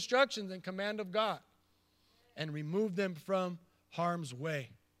practical instructions and command of God and remove them from harm's way.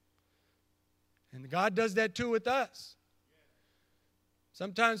 And God does that too with us.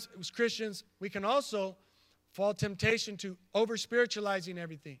 Sometimes as Christians, we can also fall temptation to over-spiritualizing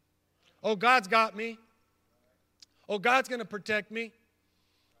everything. Oh, God's got me. Oh, God's going to protect me.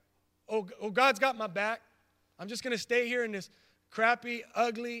 Oh, God's got my back. I'm just going to stay here in this crappy,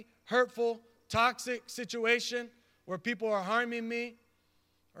 ugly, hurtful, toxic situation where people are harming me,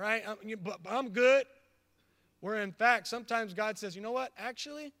 right? But I'm good. Where in fact, sometimes God says, you know what?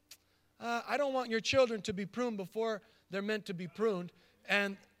 Actually, I don't want your children to be pruned before they're meant to be pruned.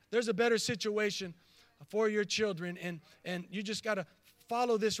 And there's a better situation for your children. And you just got to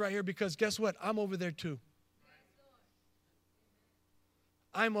follow this right here because guess what? I'm over there too.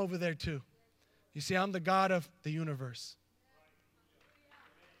 I'm over there too. You see, I'm the God of the universe.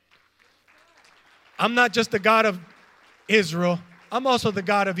 I'm not just the God of Israel. I'm also the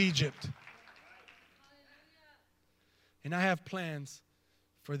God of Egypt. And I have plans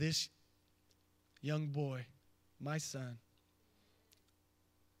for this young boy, my son.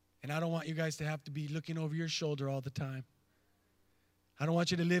 And I don't want you guys to have to be looking over your shoulder all the time. I don't want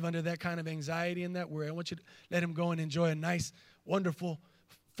you to live under that kind of anxiety and that worry. I want you to let him go and enjoy a nice, wonderful,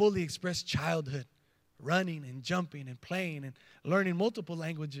 fully expressed childhood, running and jumping and playing and learning multiple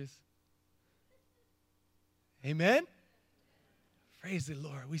languages. Amen? Praise the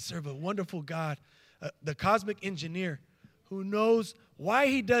Lord. We serve a wonderful God, the cosmic engineer who knows why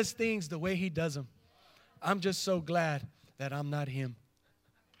he does things the way he does them. I'm just so glad that I'm not him.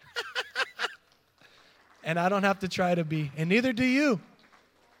 And I don't have to try to be, and neither do you.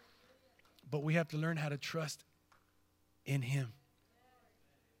 But we have to learn how to trust in him.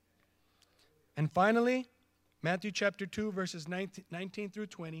 And finally, Matthew chapter 2, verses 19 through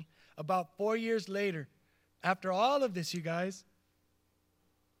 20, about 4 years later, after all of this, you guys,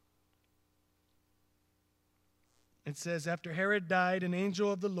 it says, after Herod died, an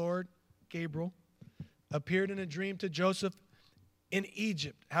angel of the Lord, Gabriel, appeared in a dream to Joseph in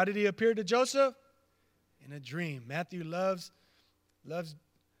Egypt. How did he appear to Joseph? In a dream. Matthew loves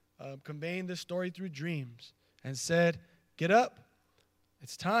conveying this story through dreams and said, get up,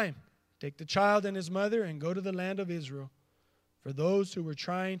 it's time. Take the child and his mother and go to the land of Israel. For those who were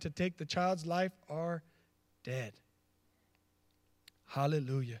trying to take the child's life are dead.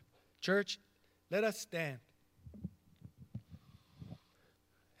 Hallelujah. Church, let us stand.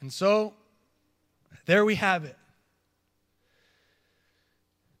 And so, there we have it.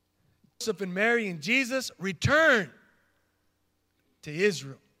 Joseph and Mary and Jesus returned to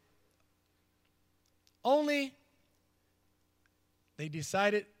Israel. Only they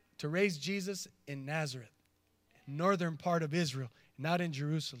decided to raise Jesus in Nazareth, northern part of Israel, not in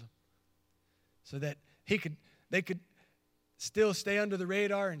Jerusalem, so that they could still stay under the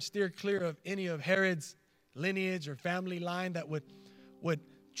radar and steer clear of any of Herod's lineage or family line that would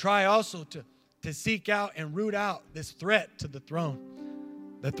try also to seek out and root out this threat to the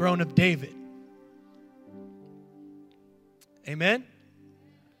throne of David. Amen?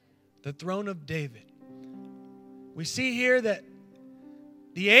 The throne of David. We see here that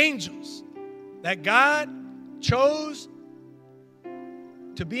the angels that God chose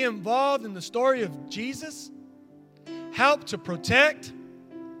to be involved in the story of Jesus help to protect,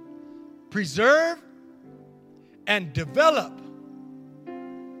 preserve, and develop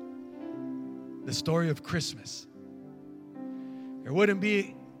the story of Christmas. There wouldn't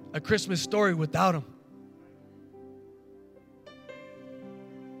be a Christmas story without them.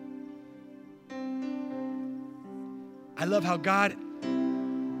 I love how God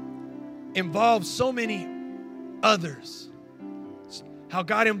involves so many others. How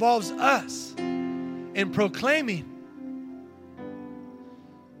God involves us in proclaiming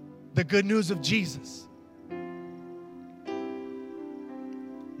the good news of Jesus.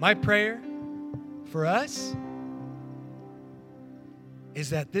 My prayer for us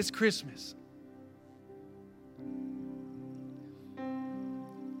is that this Christmas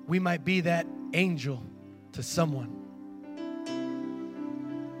we might be that angel to someone.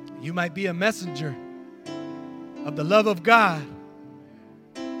 You might be a messenger of the love of God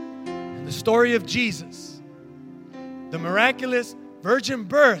and the story of Jesus, the miraculous virgin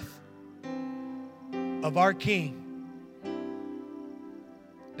birth of our King,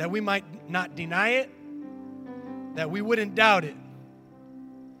 that we might not deny it, that we wouldn't doubt it,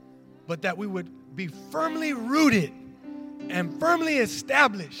 but that we would be firmly rooted and firmly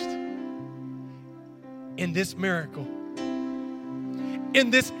established in this miracle,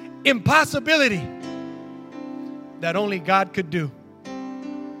 in this impossibility that only God could do.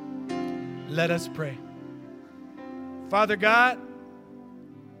 Let us pray. Father God,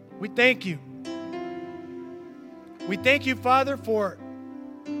 we thank you. We thank you, Father, for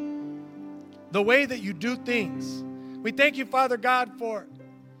the way that you do things. We thank you, Father God, for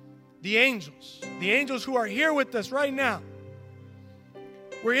the angels who are here with us right now.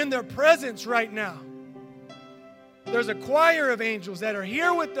 We're in their presence right now. There's a choir of angels that are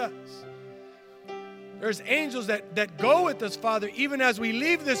here with us. There's angels that go with us, Father, even as we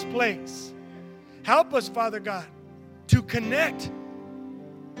leave this place. Help us, Father God, to connect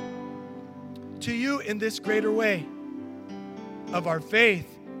to you in this greater way of our faith,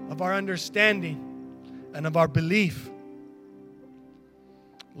 of our understanding, and of our belief.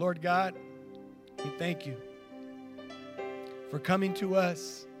 Lord God, we thank you for coming to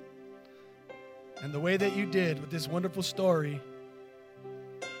us and the way that you did with this wonderful story.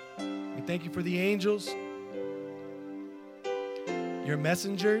 We thank you for the angels, your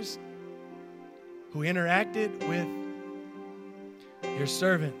messengers who interacted with your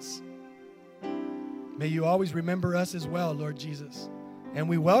servants. May you always remember us as well, Lord Jesus. And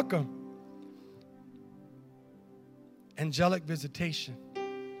we welcome angelic visitation.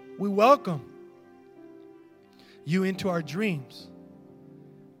 We welcome you into our dreams.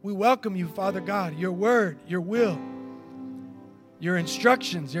 We welcome you, Father God, your word, your will, your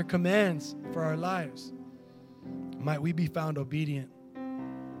instructions, your commands for our lives. Might we be found obedient.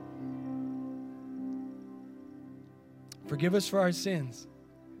 Forgive us for our sins.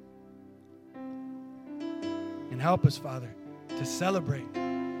 And help us, Father, to celebrate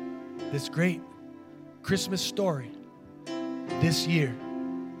this great Christmas story this year.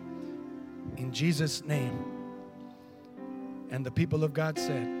 In Jesus' name. And the people of God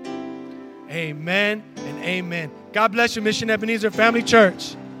said, amen and amen. God bless you, Mission Ebenezer Family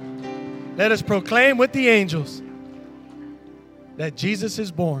Church. Let us proclaim with the angels that Jesus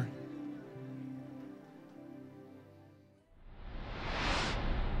is born.